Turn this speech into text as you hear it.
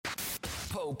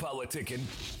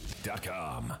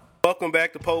PoePoliticking.com. Welcome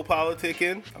back to Poe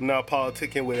Politicking. I'm now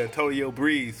politicking with Antonio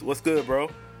Breeze. What's good, bro?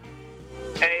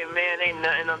 Hey, man, ain't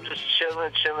nothing. I'm just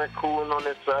chilling, cooling on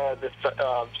this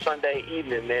Sunday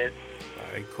evening, man. All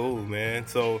right, cool, man.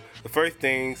 So the first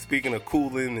thing, speaking of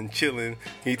cooling and chilling,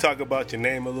 can you talk about your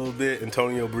name a little bit,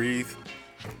 Antonio Breeze?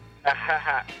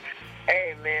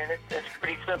 Hey, man, it's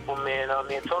pretty simple, man.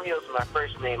 Antonio's my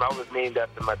first name. I was named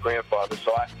after my grandfather,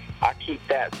 so I keep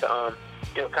that to,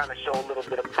 kind of show a little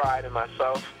bit of pride in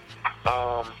myself.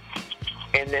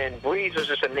 And then Breeze was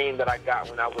just a name that I got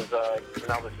when I was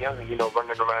younger,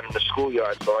 running around in the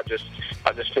schoolyard. So I just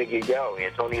figured,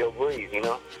 Antonio Breeze,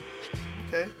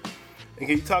 Okay. And can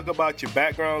you talk about your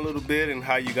background a little bit and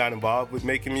how you got involved with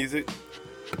making music?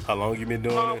 How long you been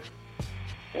doing it?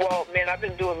 Well, man, I've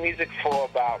been doing music for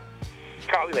about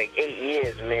probably like 8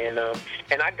 years, man.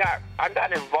 And I got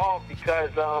involved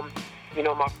because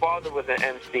my father was an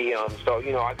MC, so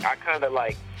I kind of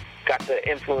like got the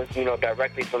influence,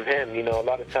 directly from him. A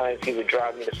lot of times he would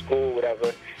drive me to school,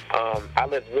 whatever. I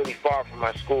lived really far from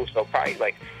my school, so probably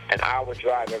like an hour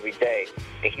drive every day.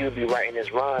 And he would be writing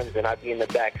his rhymes, and I'd be in the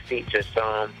back seat just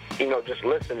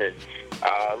listening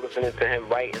to him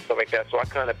write and stuff like that. So I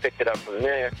kind of picked it up from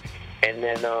there. And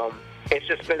then it's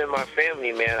just been in my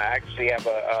family, man. I actually have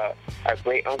a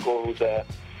great uncle who's a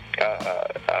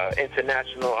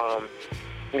international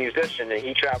musician, and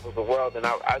he travels the world, and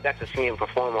I got to see him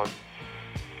perform on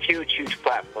huge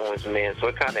platforms, man. So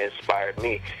it kind of inspired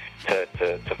me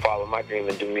to follow my dream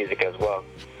and do music as well.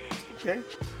 Okay.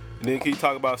 And then can you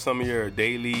talk about some of your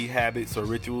daily habits or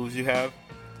rituals you have?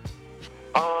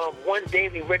 One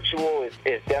daily ritual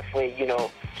is definitely,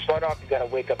 start off, you got to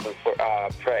wake up and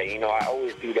pray. I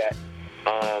always do that.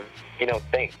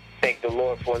 Thank the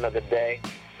Lord for another day.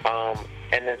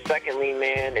 And then secondly,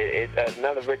 man,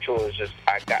 another ritual is just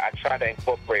I try to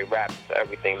incorporate rap into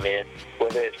everything, man.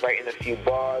 Whether it's writing a few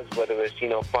bars, whether it's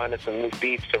finding some new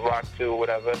beats to rock to, or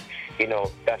whatever.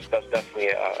 That's definitely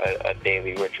a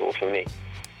daily ritual for me.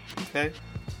 Okay.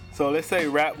 So let's say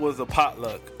rap was a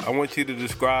potluck. I want you to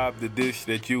describe the dish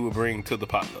that you would bring to the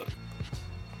potluck.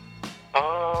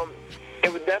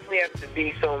 It would definitely have to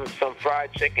be some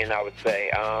fried chicken, I would say.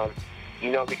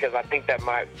 Because I think that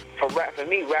for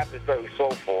me, rap is very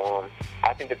soulful.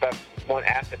 I think that's one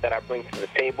asset that I bring to the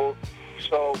table.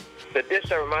 So the dish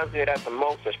that reminds me of that the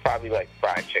most is probably like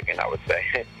fried chicken, I would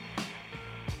say.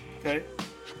 Okay.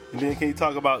 And then can you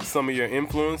talk about some of your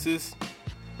influences?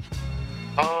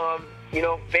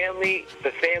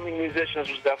 The family musicians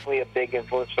was definitely a big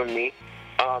influence for me.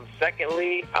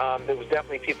 Secondly, there was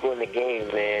definitely people in the game,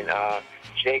 man.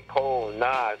 J. Cole,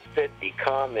 Nas, 50,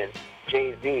 Common,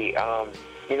 Jay-Z,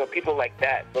 people like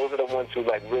that. Those are the ones who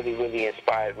like really, really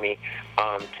inspired me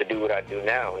to do what I do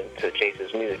now and to chase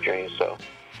this music dream. So.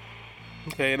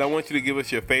 Okay, and I want you to give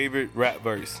us your favorite rap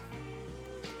verse.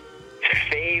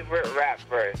 Favorite rap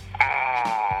verse?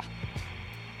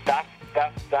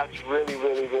 That's really,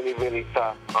 really, really, really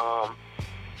tough.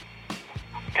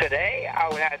 Today, I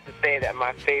would have to say that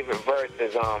my favorite verse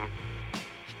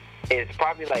is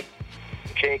probably like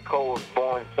J. Cole's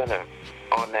 "Born Sinner"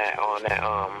 on that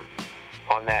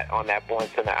Born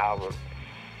Sinner album.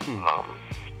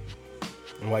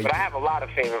 But I have a lot of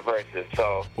favorite verses.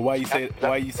 So why you say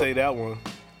that one?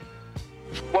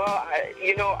 Well,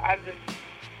 I just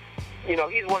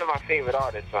he's one of my favorite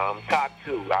artists. Top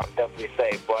 2, I would definitely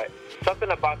say. But something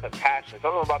about the passion,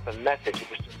 something about the message, it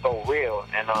was just so real.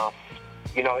 And I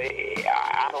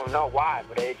don't know why,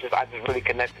 but I just really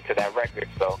connected to that record.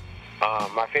 So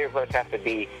my favorite verse has to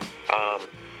be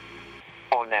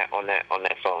on that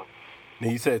song. Now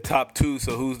you said top 2,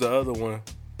 so who's the other one?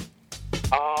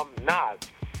 Nas,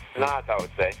 I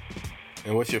would say.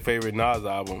 And what's your favorite Nas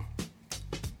album?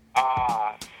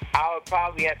 I would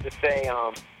probably have to say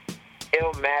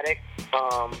Illmatic,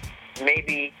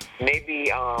 maybe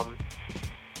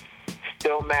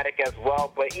Stillmatic as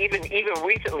well. But even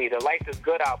recently, the Life is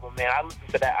Good album, man, I listen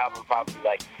to that album probably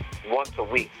like once a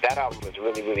week. That album is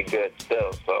really, really good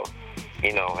still. So,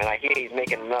 and I hear he's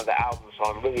making another album, so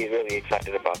I'm really, really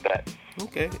excited about that.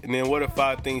 Okay. And then what are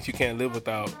 5 things you can't live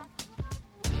without?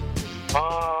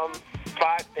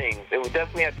 5 things. It would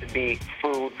definitely have to be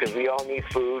food, because we all need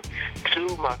food.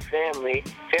 2, my family.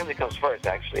 Family comes first,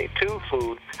 actually. 2,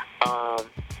 food.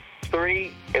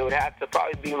 3, it would have to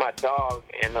probably be my dog.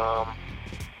 And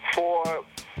 4,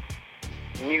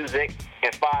 music.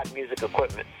 And 5, music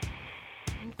equipment.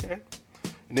 Okay.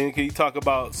 And then can you talk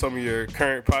about some of your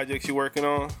current projects you're working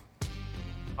on?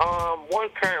 One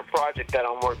current project that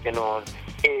I'm working on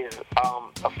is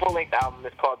a full-length album.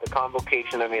 It's called The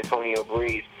Convocation of Antonio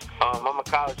Breeze. I'm a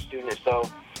college student, so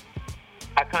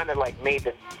I I kind of like made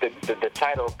the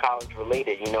title college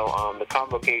related. You know, the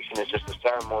convocation is just a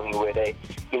ceremony where they,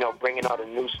 you know, bring in all the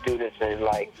new students and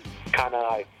like kind of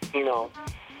like, you know,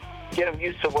 get them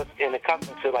used to what's and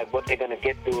accustomed to like what they're gonna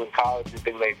get through in college and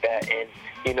things like that. And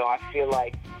you know, I feel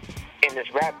like in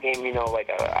this rap game, you know,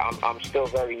 like I'm still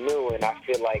very new, and I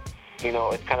feel like, you know,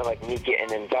 it's kind of like me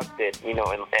getting inducted, you know,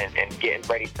 and getting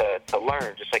ready to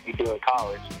learn, just like you do in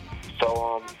college.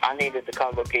 So I named it The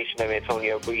Convocation of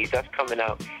Antonio Breeze. That's coming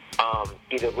out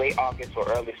either late August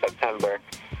or early September.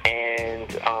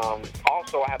 And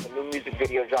also, I have a new music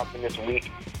video dropping this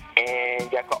week.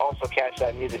 And y'all can also catch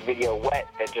that music video Wet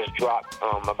that just dropped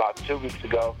about 2 weeks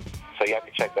ago. So y'all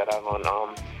can check that out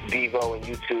on Vivo and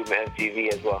YouTube and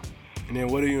MTV as well. And then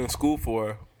what are you in school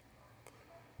for?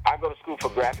 I go to school for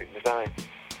graphic design.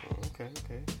 Okay.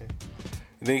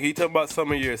 Then can you talk about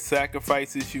some of your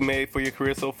sacrifices you made for your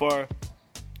career so far?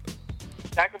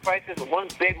 Sacrifices, one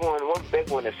big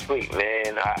one is sleep,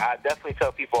 man. I definitely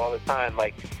tell people all the time,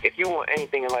 like, if you want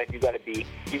anything in life, you gotta be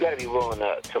willing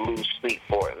to lose sleep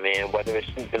for it, man. Whether it's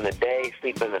sleep in the day,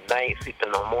 sleep in the night, sleep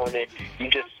in the morning, you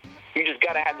just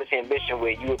gotta have this ambition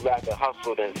where you would rather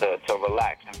hustle than to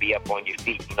relax and be up on your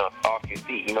feet, you know, off your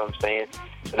feet, you know what I'm saying?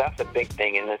 So that's a big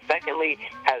thing. And then secondly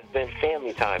has been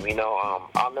family time, you know.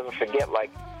 I'll never forget,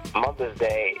 like, Mother's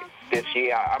Day this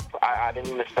year. I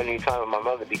didn't even spend any time with my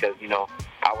mother because, you know,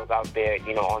 I was out there,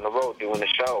 you know, on the road doing the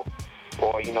show,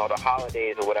 or, you know, the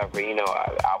holidays or whatever, you know,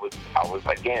 I was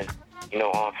again, you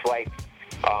know, on flights,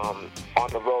 on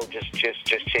the road, just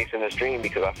chasing this dream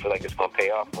because I feel like it's gonna pay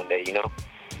off one day, you know.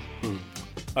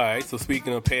 All right, so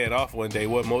speaking of paying off one day,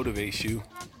 what motivates you?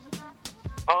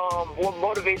 What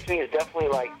motivates me is definitely,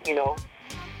 like, you know,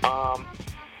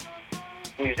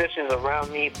 musicians around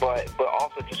me, but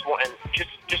also just wanting,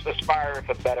 just aspiring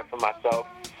for better for myself.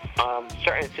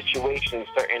 Certain situations,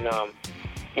 certain,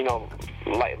 you know,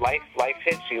 like life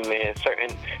hits you, man.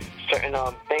 Certain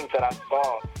things that I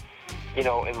saw, you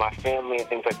know, in my family and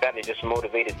things like that, it just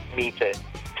motivated me to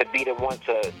be the one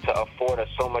to afford us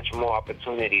so much more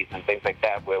opportunities and things like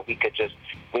that, where we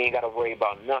ain't got to worry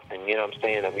about nothing, you know what I'm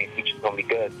saying, that we just going to be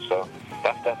good. So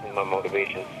that's definitely my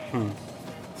motivation.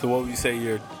 So what would you say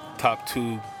your top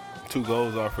two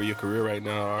goals are for your career right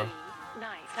now are?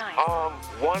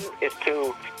 One is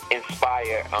to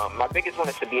inspire. My biggest one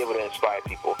is to be able to inspire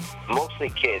people, mostly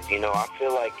kids. You know, I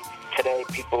feel like today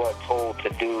people are told to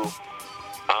do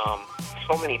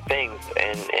so many things,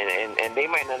 and they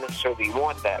might not necessarily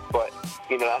want that, but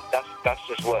you know, that's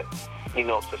just what, you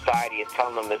know, society is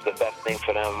telling them is the best thing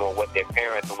for them, or what their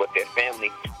parents or what their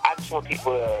family. I just want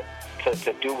people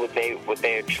to do what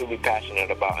they're truly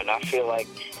passionate about, and I feel like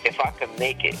if I could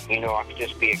make it, you know, I could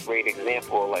just be a great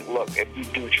example. Like, look, if you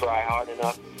do try hard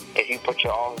enough, if you put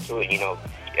your all into it, you know,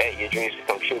 hey, your dreams can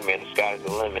come true, man. The sky's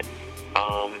the limit.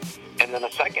 And then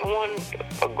the second one,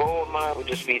 a goal of mine would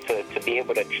just be to be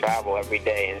able to travel every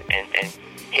day and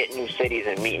hit new cities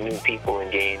and meet new people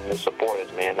and gain new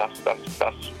supporters, man. That's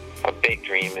a big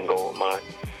dream and goal of mine.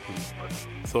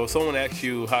 So if someone asks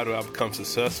you, how do I become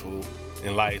successful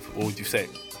in life, what would you say?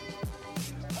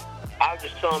 I would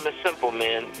just tell them it's simple,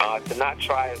 man. To not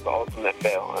try is the ultimate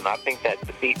fail. And I think that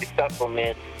to be successful,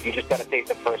 man, you just got to take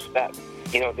the first step.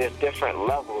 You know, there's different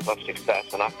levels of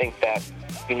success, and I think that,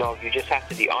 you know, you just have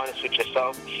to be honest with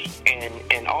yourself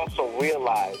and also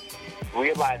realize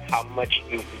how much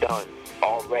you've done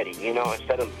already. You know,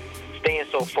 instead of staying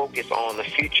so focused on the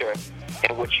future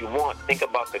and what you want, think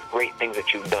about the great things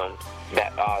that you've done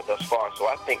that thus far. So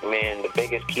I think, man, the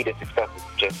biggest key to success is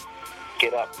just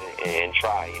get up and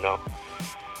try, you know.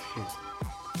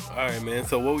 All right, man.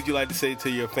 So what would you like to say to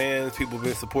your fans, people who've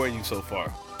been supporting you so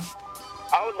far?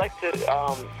 I would like to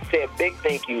say a big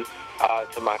thank you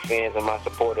to my fans and my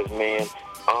supporters, man.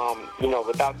 You know,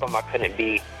 without them, I couldn't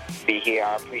be here.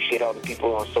 I appreciate all the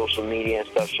people on social media and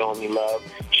stuff showing me love,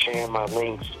 sharing my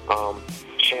links,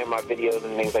 sharing my videos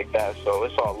and things like that. So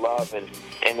it's all love and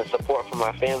the support from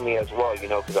my family as well, you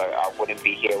know, because I wouldn't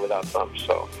be here without them.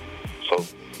 So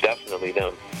definitely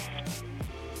them.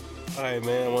 All right,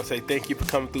 man. I want to say thank you for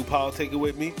coming through Politicking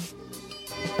with me.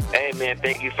 Hey, man,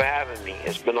 thank you for having me.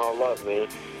 It's been all love, man.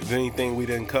 Is there anything we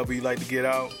didn't cover you'd like to get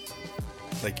out?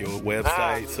 Like your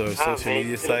websites or social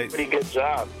media sites? Pretty good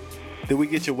job. Did we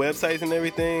get your websites and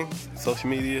everything? Social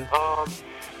media?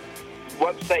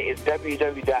 Website is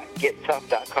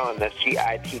www.gettuff.com. That's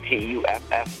GITTUFF.com.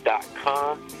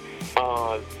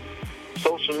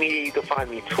 Social media, you can find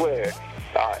me Twitter,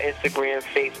 Instagram,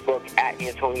 Facebook, at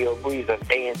Antonio Breeze. That's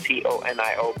ANTONIOBREEZ.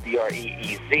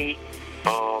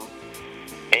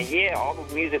 And yeah, all the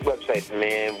music websites,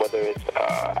 man, whether it's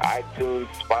iTunes,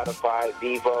 Spotify,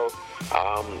 Vivo,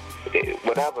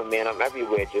 whatever, man, I'm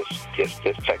everywhere. Just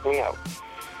check me out.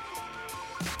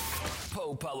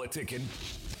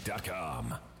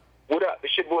 PoePoliticking.com. What up?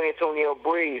 It's your boy Antonio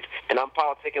Breeze, and I'm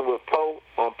politicking with Poe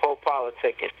on Poe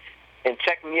Politicking. And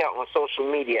check me out on social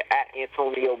media at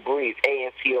Antonio Breeze,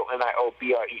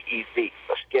 ANTONIOBREEZ.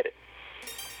 Let's get it.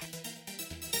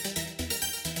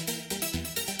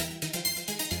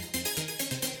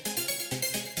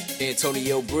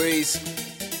 Antonio Breeze.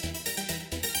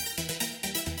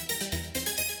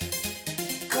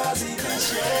 A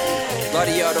lot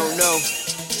of y'all don't know.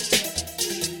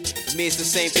 For me, it's the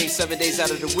same thing 7 days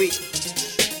out of the week.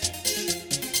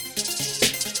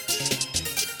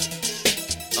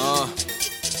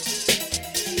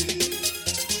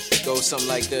 Goes something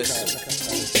like this.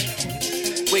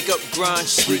 Wake up, grind,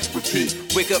 sleep, repeat.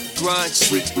 Wake up, grind,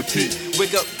 sleep, repeat.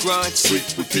 Wake up, grind, sleep,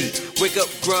 repeat. Wake up,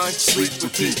 grind, sleep,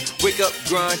 repeat. Wake up,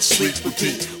 grind, sleep,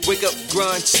 repeat. Wake up,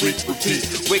 grind, sleep,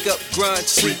 repeat. Wake up, grind,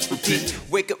 sleep, repeat.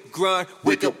 Wake up, grind,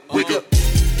 wake up, wake up.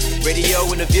 Radio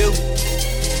and the View,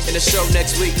 and the show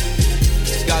next week.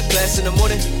 Got class in the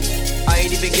morning, I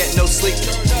ain't even getting no sleep.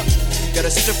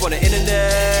 Gotta strip on the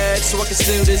internet so I can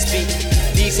steal this beat.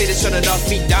 These haters tryna knock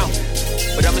me down,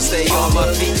 but I'ma stay on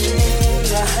my feet.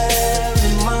 I have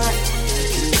in mind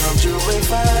can come true if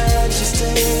I just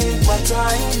take my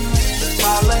time.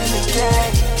 Following the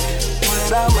game,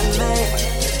 but I'm a name.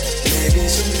 Maybe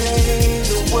someday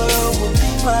the world will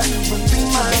be mine,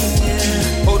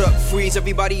 yeah. Hold up, freeze,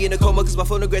 everybody in a coma, cause my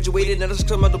phone graduated and I just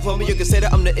come out diploma. You can say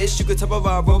that I'm the ish, you can tell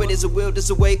about Roman. There's a will, there's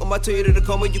a way on my Toyota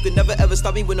Tacoma. You can never ever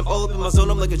stop me when I'm all up in my zone.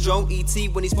 I'm like a drone, E.T.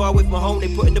 when he's far away from home. They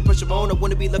putting the pressure on, I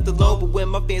wanna be left alone. But when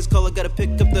my fans call, I gotta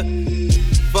pick up the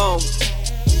phone.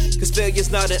 Cause failure's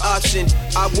not an option.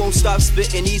 I won't stop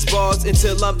spitting these bars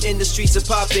until I'm in the streets of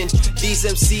popping. These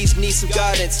MCs need some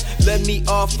guidance, let me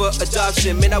offer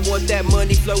adoption. Man, I want that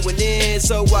money flowing in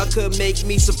so I could make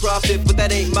me some profit, but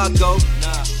that ain't my goal.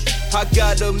 I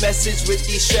got a message with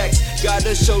these tracks.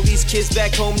 Gotta show these kids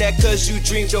back home that cause you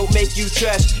dream don't make you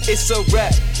trash. It's a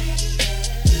rap.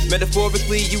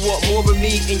 Metaphorically, you want more of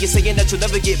me, and you're saying that you'll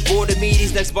never get bored of me.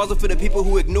 These next bars are for the people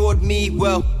who ignored me.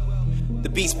 Well, the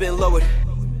beat's been lowered.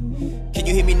 Can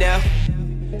you hear me now?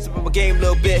 Step up my game a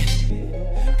little bit.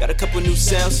 Got a couple new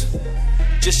sounds.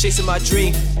 Just chasing my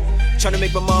dream. Trying to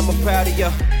make my mama proud of yo.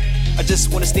 I just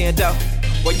wanna stand out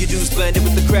while you dudes blend in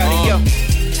with the crowd of yo.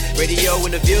 Radio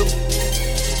and the View,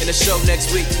 and the show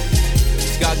next week.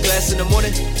 Got class in the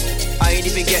morning, I ain't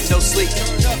even getting no sleep.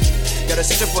 Gotta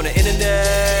strip on the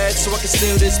internet so I can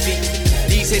steal this beat.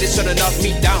 These haters tryna knock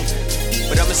me down,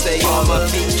 but I'ma stay on my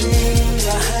feet. Dreams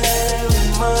I have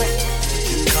in mind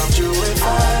can come true if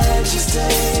I just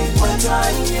take my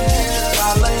time, yeah.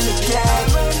 Following the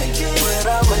game, but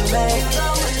I'm a name.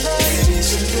 Maybe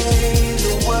someday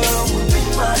the world will be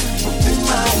mine,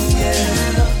 yeah.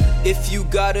 If you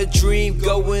got a dream,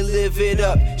 go and live it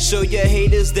up. Show your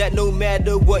haters that no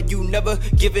matter what, you never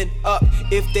giving up.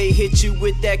 If they hit you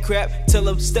with that crap, tell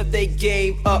them step they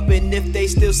game up. And if they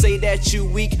still say that you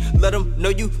weak, let them know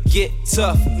you get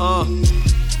tough.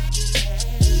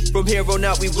 From here on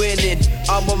out we winning.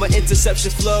 I'm on my interception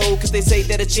flow, cause they say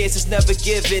that a chance is never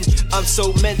given. I'm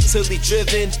so mentally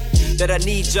driven that I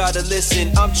need y'all to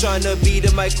listen. I'm trying to be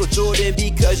the Michael Jordan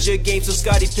because your game's so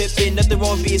Scottie Pippen. Nothing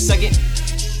wrong being second,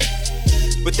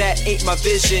 but that ain't my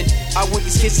vision. I want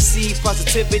these kids to see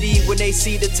positivity when they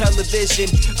see the television.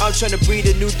 I'm trying to breed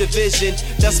a new division.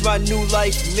 That's my new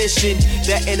life mission.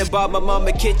 That ain't about my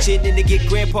mama kitchen and to get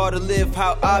grandpa to live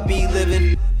how I be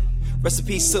living. Rest in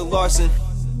peace to Larson.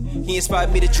 He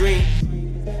inspired me to dream.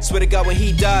 Swear to God when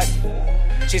he died,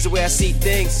 changed the way I see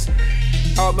things.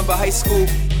 I remember high school,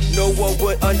 no one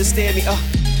would understand me.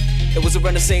 It was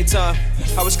around the same time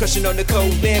I was crushing on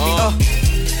Nicole Bambi.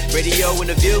 Radio and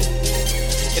the View,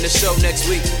 and the show next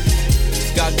week.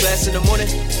 Got class in the morning,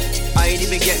 I ain't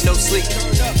even getting no sleep.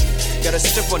 Gotta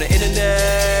strip on the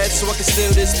internet so I can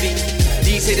steal this beat.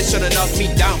 These haters tryna knock me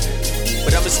down,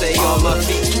 but I'ma stay on my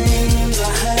feet. Dreams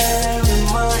I have in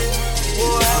mind,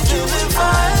 I'm doing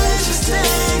fine, just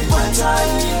take my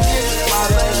time, yeah.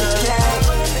 Following the game,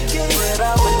 but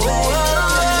I'm a late.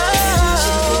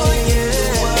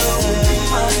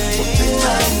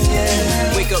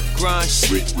 Wake up, grind,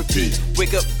 sleep, repeat.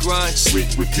 Wake up, grind, sleep,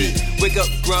 repeat. Wake up,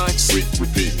 grind, sleep,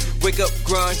 repeat. Wake up,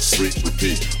 grind, sleep,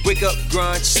 repeat. Wake up,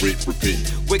 grind, sleep,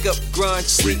 repeat. Wake up, grind,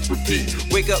 sleep, repeat.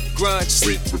 Wake up, grind,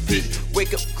 sleep, repeat.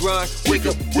 Wake up, grind, wake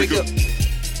up, wake up.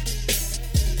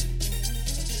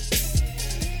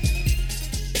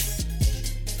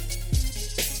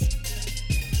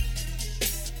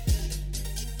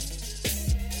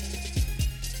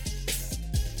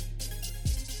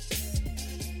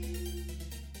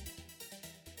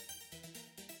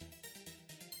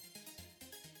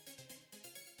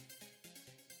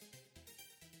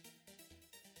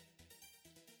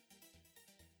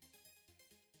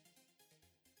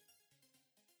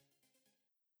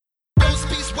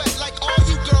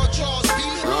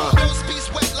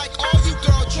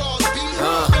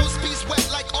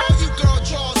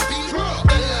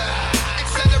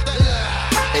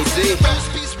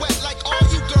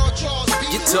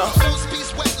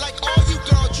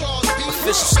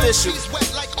 superstitious.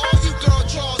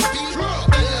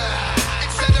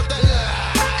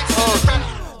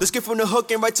 Let's get from the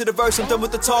hook and right to the verse. I'm done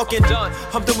with the talking.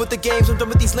 I'm done with the games. I'm done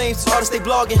with these lames. Artists, they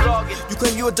blogging. You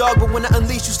claim you a dog, but when I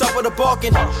unleash, you stop with a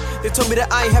barking. They told me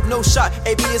that I ain't have no shot.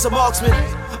 AB is a marksman.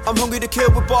 I'm hungry to kill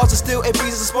with bars and still AB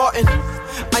is a Spartan.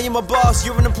 I am a boss.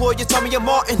 You're an employee. You tell me you're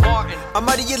Martin. I'm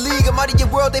out of your league. I'm out of your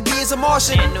world. AB is a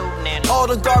Martian. All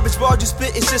the garbage bars you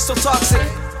spit is just so toxic.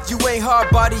 You ain't hard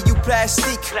body, you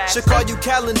plastic. Should call you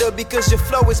calendar because your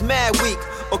flow is mad weak.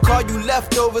 Or call you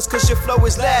leftovers cause your flow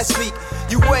is last week.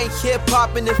 You ain't hip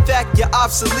hop and in fact you're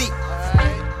obsolete.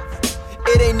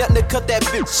 It ain't nothing to cut that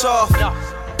bitch off.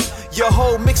 Your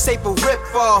whole mixtape a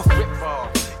rip off.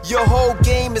 Your whole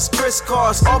game is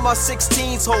crisscross. All my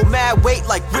 16s hold mad weight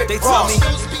like Rick They tell me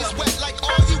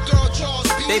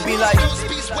they be like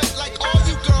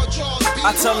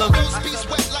I tell them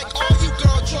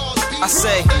I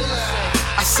say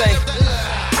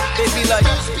they be like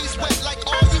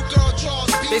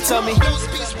they tell me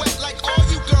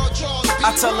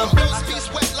I tell them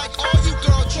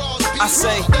I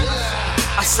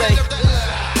say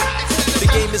the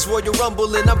game is Royal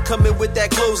Rumble and I'm coming with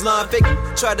that clothesline. Fake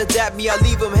try to dap me, I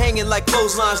leave them hanging like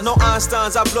clotheslines. No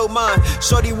Einsteins, I blow mine.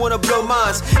 Shorty wanna blow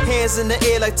mines. Hands in the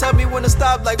air like tell me when to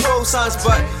stop like road signs.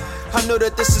 But I know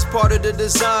that this is part of the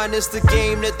design. It's the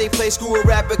game that they play. Screw a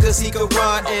rapper cause he can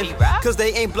rhyme. And cause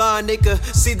they ain't blind, they can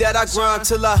see that I grind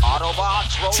till I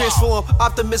transform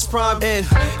Optimus Prime. And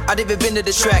I didn't even been to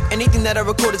the track. Anything that I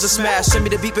record is a smash. Send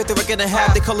me the beat, break the record in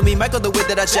half. They calling me Michael the way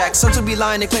that I jack. Sons will be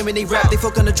lying, they claiming they rap. They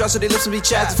folk on the drop so they listen to me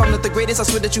chat. If I'm not the greatest, I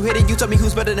swear that you hit it. You tell me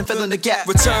who's better than filling the gap.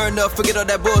 Return up, forget all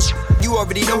that bullshit. You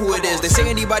already know who it is. They say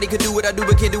anybody could do what I do,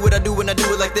 but can't do what I do when I do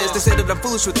it like this. They say that I'm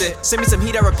foolish with it. Send me some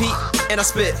heat, I repeat, and I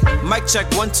spit. Mic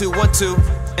check, 1, 2, 1, 2,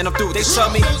 and I'm through with this. They tell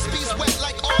me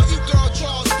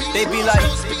they be like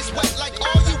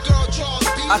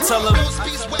I tell them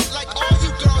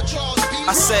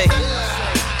I say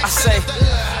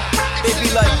they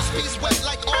be like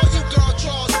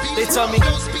they tell me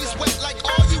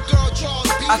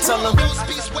I tell them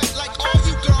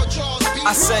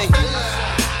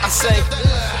I say